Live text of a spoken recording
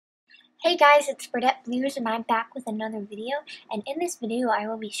Hey guys, it's Birdet Blues and I'm back with another video, and in this video I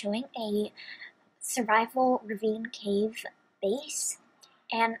will be showing a survival ravine cave base.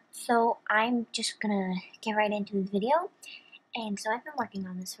 And so I'm just gonna get right into the video. And so I've been working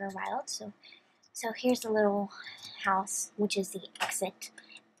on this for a while, so here's the little house, which is the exit.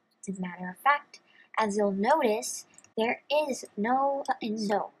 As a matter of fact, as you'll notice, there is no,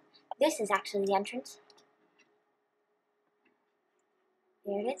 this is actually the entrance.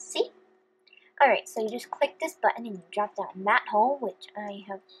 There it is, see? Alright, so you just click this button and you drop down that hole, which I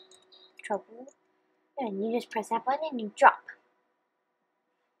have trouble with. And you just press that button and you drop.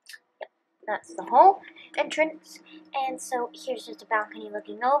 Yep, that's the whole entrance. And so here's just a balcony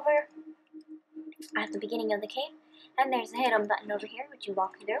looking over at the beginning of the cave. And there's a hidden button over here, which you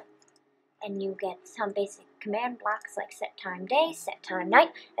walk through. And you get some basic command blocks like set time day, set time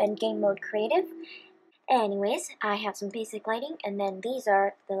night, and game mode creative. Anyways, I have some basic lighting, and then these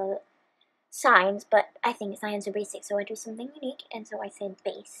are the signs, but I think signs are basic, so I do something unique, and so I said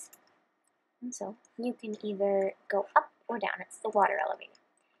base. And so you can either go up or down. It's the water elevator.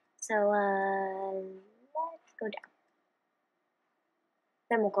 So let's go down.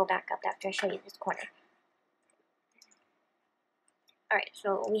 Then we'll go back up after I show you this corner. Alright,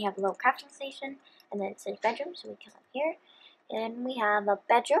 so we have a little crafting station, and then it says bedroom, so we come up here, and we have a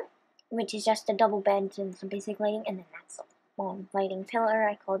bedroom, which is just a double bed and some basic lighting, and then that's a long lighting pillar,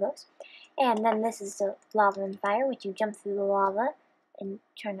 I call those. And then this is the lava and fire, which you jump through the lava and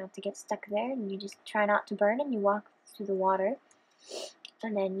try not to get stuck there, and you just try not to burn, and you walk through the water.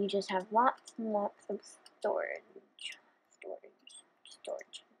 And then you just have lots and lots of storage.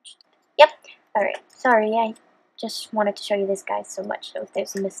 Yep. Alright, sorry, I just wanted to show you this, guys, so much, so if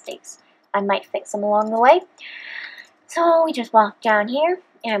there's some mistakes, I might fix them along the way. So we just walk down here,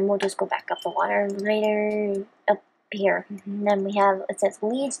 and we'll just go back up the water later, up here. And then we have, it says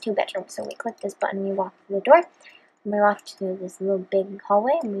leads to bedroom, so we click this button, we walk through the door, and we walk through this little big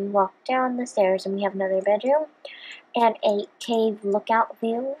hallway, and we walk down the stairs, and we have another bedroom, and a cave lookout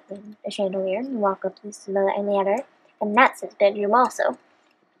view, and a chandelier, and you walk up this ladder, and that says bedroom also.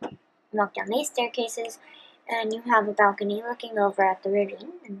 You walk down these staircases, and you have a balcony looking over at the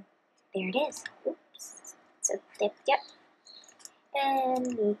ravine, and there it is. Oops. So, yep.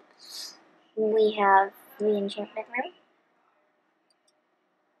 And we have the enchantment room.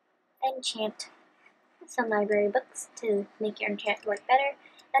 Enchant some library books to make your enchant work better.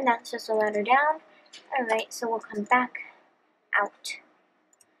 And that's just a ladder down. Alright, so we'll come back out.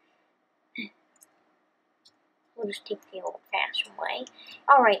 We'll just take the old-fashioned way.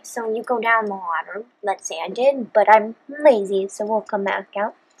 Alright, so you go down the ladder. Let's say I did, but I'm lazy, so we'll come back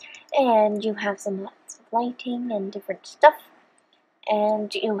out. And you have some lots of lighting and different stuff.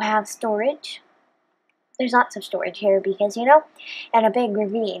 And you have storage. There's lots of storage here because, you know, in a big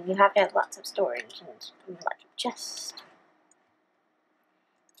ravine, you have to have lots of storage and lots of chests.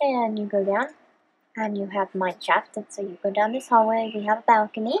 And you go down, and you have mine shafts. And so you go down this hallway, we have a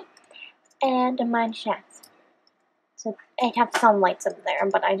balcony, and a mine shaft. So I'd have some lights up there,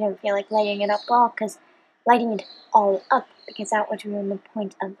 but I didn't feel like lighting it up all, because that would ruin the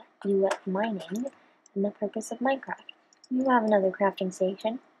point of you mining and the purpose of Minecraft. You have another crafting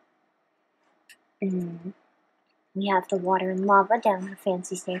station. We have the water and lava down the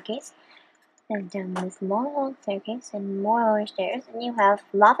fancy staircase, and down this long staircase, and more stairs, and you have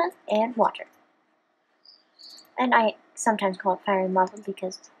lava and water. And I sometimes call it fire and lava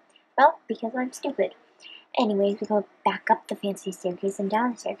because I'm stupid. Anyways, we go back up the fancy staircase and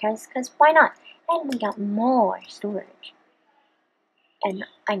down the staircase, because why not? And we got more storage. And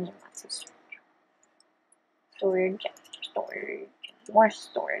I mean lots of storage. More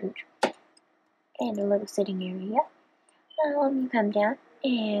storage. And a little sitting area. You come down,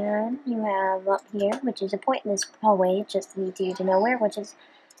 and you have up here, which is a pointless hallway, it just leads you to nowhere, which is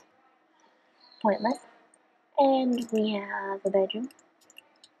pointless. And we have a bedroom,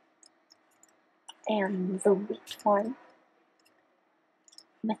 and the wheat farm,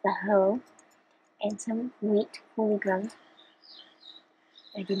 with a hoe, and some wheat fully grown.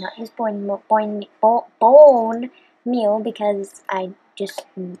 I did not use bone meal because I just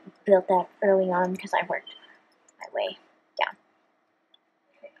built that early on because I worked my way down.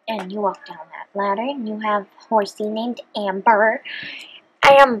 And you walk down that ladder, and you have a horsey named Amber.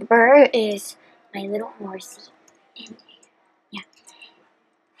 Amber is my little horsey. And yeah,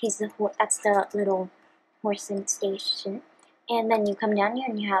 that's the little horsing station. And then you come down here,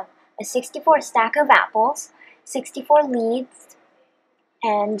 and you have a 64 stack of apples, 64 leads,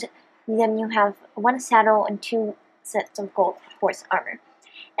 and then you have one saddle and 2 sets of gold horse armor.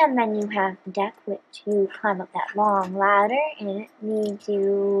 And then you have the deck, which you climb up that long ladder, and it leads you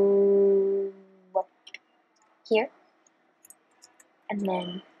here. And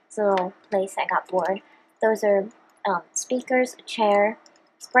then this little place I got bored. Those are speakers, a chair,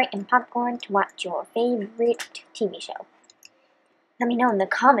 Sprite, and popcorn to watch your favorite TV show. Let me know in the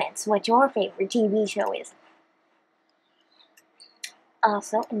comments what your favorite TV show is.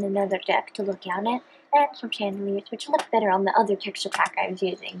 Also, in another deck to look out at, and some chandeliers, which look better on the other texture pack I was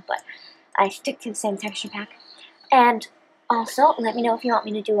using, but I stick to the same texture pack. And also, let me know if you want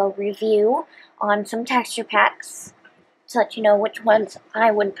me to do a review on some texture packs, to let you know which ones I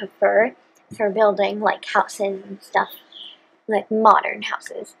would prefer for building, like, houses and stuff, like modern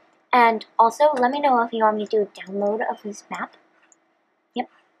houses. And also, let me know if you want me to do a download of this map. Yep,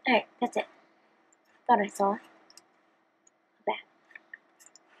 alright, that's it. Thought I saw a bat.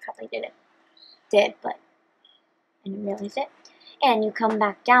 Probably did, but I didn't realize it. And you come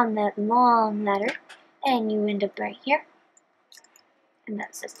back down that long ladder, and you end up right here. And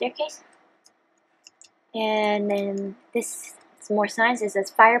that's the staircase. And then this, some more signs. It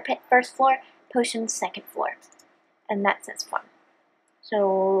says fire pit first floor, potions second floor. And that says farm.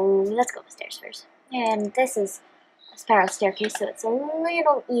 So let's go upstairs first. And this is a spiral staircase, so it's a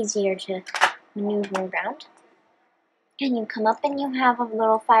little easier to maneuver around. And you come up and you have a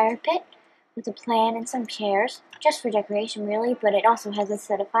little fire pit with a plan and some chairs, just for decoration really, but it also has a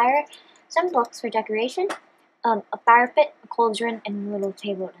set of fire, some books for decoration, a fire pit, a cauldron, and a little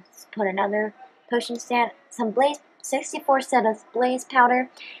table to put another potion stand, some 64 set of blaze powder,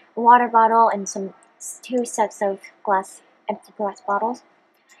 a water bottle, and some 2 sets of empty glass bottles.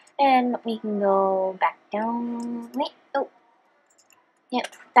 And we can go back down. Wait, oh, yep,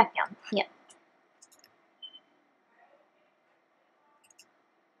 back down, yep.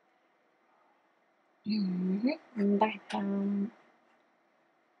 And back down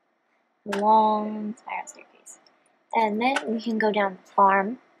the long spiral staircase. And then we can go down the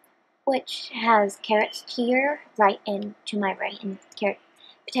farm, which has carrots to your right and to my right, and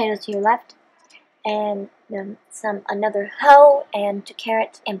potatoes to your left, and another hoe, and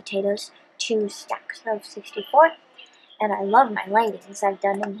carrots and potatoes, 2 stacks of 64. And I love my lightings I've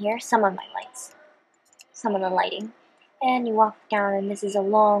done in here, some of the lighting. And you walk down, and this is a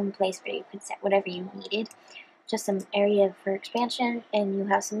long place where you could set whatever you needed. Just some area for expansion, and you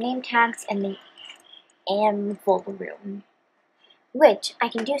have some name tags and the full room, which I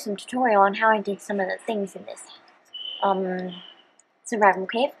can do some tutorial on how I did some of the things in this survival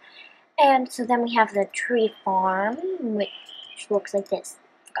cave. And so then we have the tree farm, which looks like this.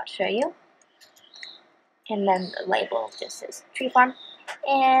 I forgot to show you. And then the label just says tree farm.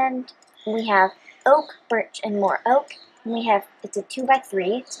 And we have oak, birch, and more oak. And it's a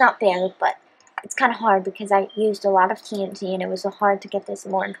 2x3. It's not big, but it's kind of hard because I used a lot of TNT and it was hard to get this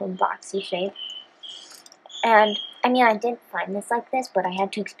more into a boxy shape. And, I mean, I did find this like this, but I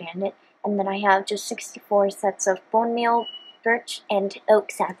had to expand it. And then I have just 64 sets of bone meal, birch, and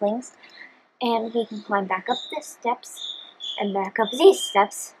oak saplings. And we can climb back up the steps and back up these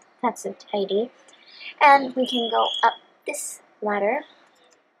steps. That's so tidy. And we can go up this ladder.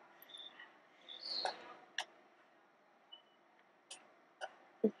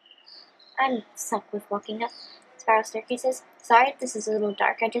 I'm stuck with walking up spiral staircases. Sorry if this is a little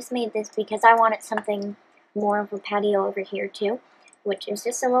dark. I just made this because I wanted something more of a patio over here too, which is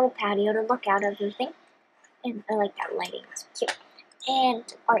just a little patio to look out everything. And I like that lighting. It's cute.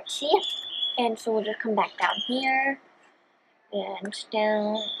 And artsy. And so we'll just come back down here and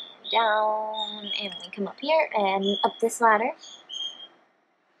down, and we come up here and up this ladder.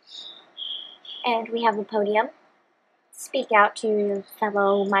 And we have the podium. Speak out to your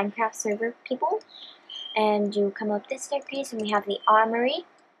fellow Minecraft server people. And you come up this staircase, and we have the armory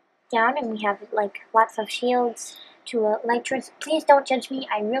down, and we have like lots of shields to elytras. Please don't judge me,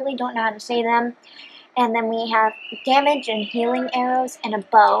 I really don't know how to say them. And then we have damage and healing arrows and a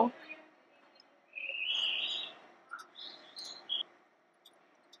bow.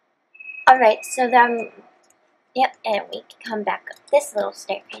 Alright, so then, yep, and we come back up this little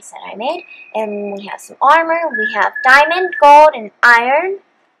staircase that I made, and we have some armor. We have diamond, gold, and iron.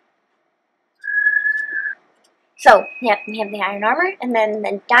 So, yeah, we have the iron armor, and then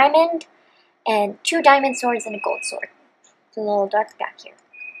the diamond, and 2 diamond swords and a gold sword. It's a little dark back here.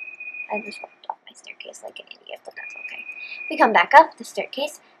 I just walked off my staircase like an idiot, but that's okay. We come back up the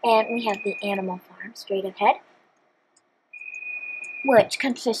staircase, and we have the animal farm straight ahead, which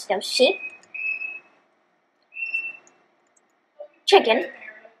consists of sheep, chicken,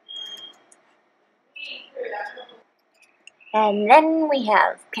 and then we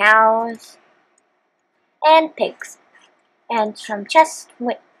have cows and pigs, and some chests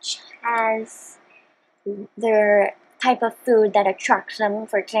which has their type of food that attracts them,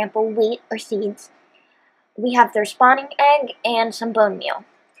 for example wheat or seeds, we have their spawning egg and some bone meal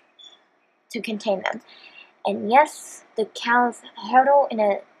to contain them. And yes, the cows huddle in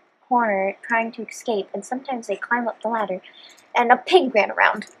a corner trying to escape, and sometimes they climb up the ladder, and a pig ran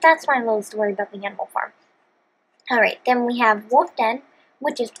around. That's my little story about the animal farm. Alright, then we have Wolf Den,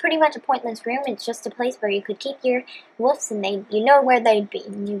 which is pretty much a pointless room. It's just a place where you could keep your wolves, and you know where they'd be.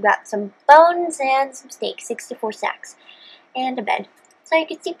 You got some bones and some steak, 64 sacks, and a bed, so you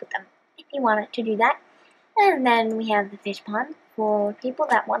could sleep with them if you wanted to do that. And then we have the fish pond for people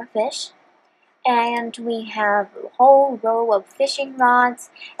that want to fish. And we have a whole row of fishing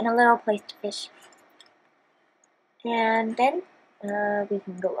rods and a little place to fish. And then we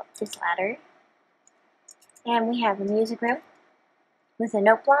can go up this ladder. And we have a music room with a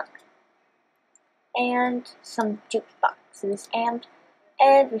note block and some jukeboxes and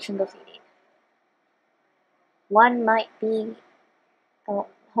every single CD. One might be,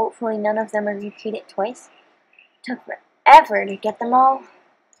 hopefully none of them are repeated twice. Took forever to get them all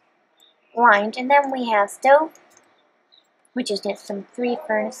lined. And then we have stove, which is just some 3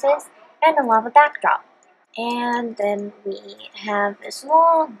 furnaces and a lava backdrop. And then we have this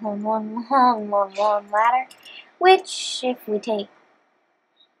long ladder, which if we take,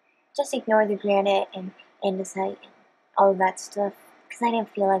 just ignore the granite and andesite and all of that stuff, because I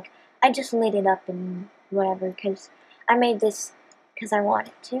didn't feel like, I just lit it up and whatever, because I made this because I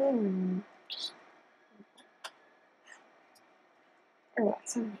wanted to, and just, oh,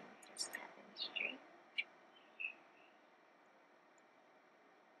 something just happened straight.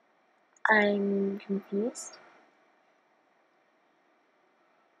 I'm confused.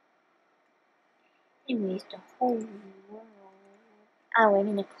 Anyways, the whole world. Oh, I'm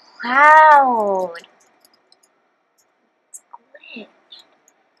in a cloud. It's glitched.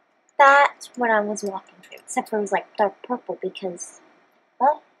 That's what I was walking through, except for it was like dark purple because,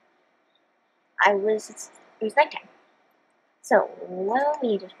 well, it was nighttime. So, well,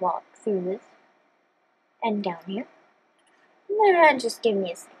 we just walk through this and down here. And just give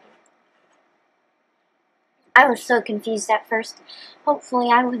me a second. I was so confused at first. Hopefully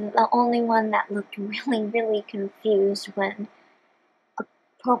I wasn't the only one that looked really, really confused when a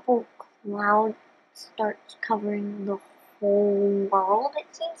purple cloud starts covering the whole world, it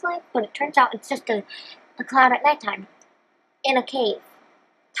seems like. But it turns out it's just a cloud at nighttime. In a cave.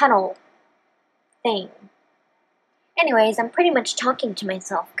 Tunnel. Thing. Anyways, I'm pretty much talking to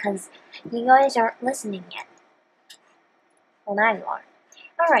myself because you guys aren't listening yet. Well, now you are.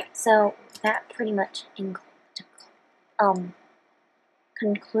 Alright, so that pretty much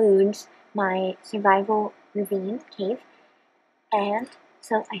concludes my survival ravine cave. And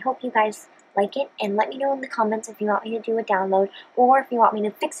so I hope you guys like it, and let me know in the comments if you want me to do a download, or if you want me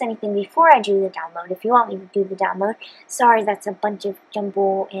to fix anything before I do the download. If you want me to do the download, sorry, that's a bunch of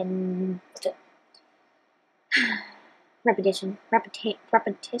jumble and repetition.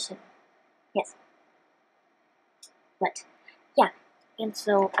 Yes. But yeah, and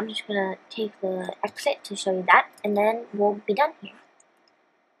so I'm just gonna take the exit to show you that, and then we'll be done here.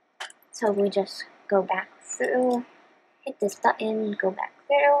 So we just go back through, hit this button, go back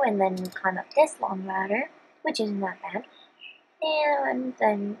through, and then climb up this long ladder, which isn't that bad. And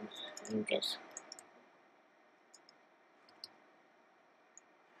then you just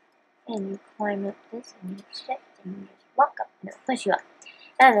climb up this, and you shift, and you just walk up, and it'll push you up.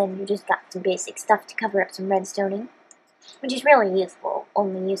 And then you just got some basic stuff to cover up some redstoning, which is really useful,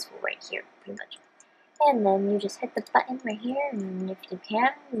 only useful right here, pretty much. And then you just hit the button right here, and if you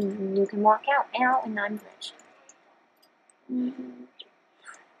can walk out now, and I'm glitched.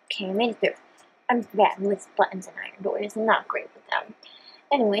 Okay, I made it through. I'm bad with buttons and iron doors, I'm not great with them.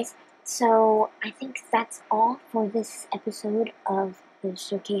 Anyways, so I think that's all for this episode of the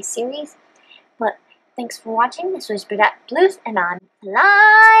Showcase series. But thanks for watching. This was Birdet Blues, and I'm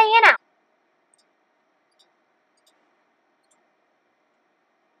flying out.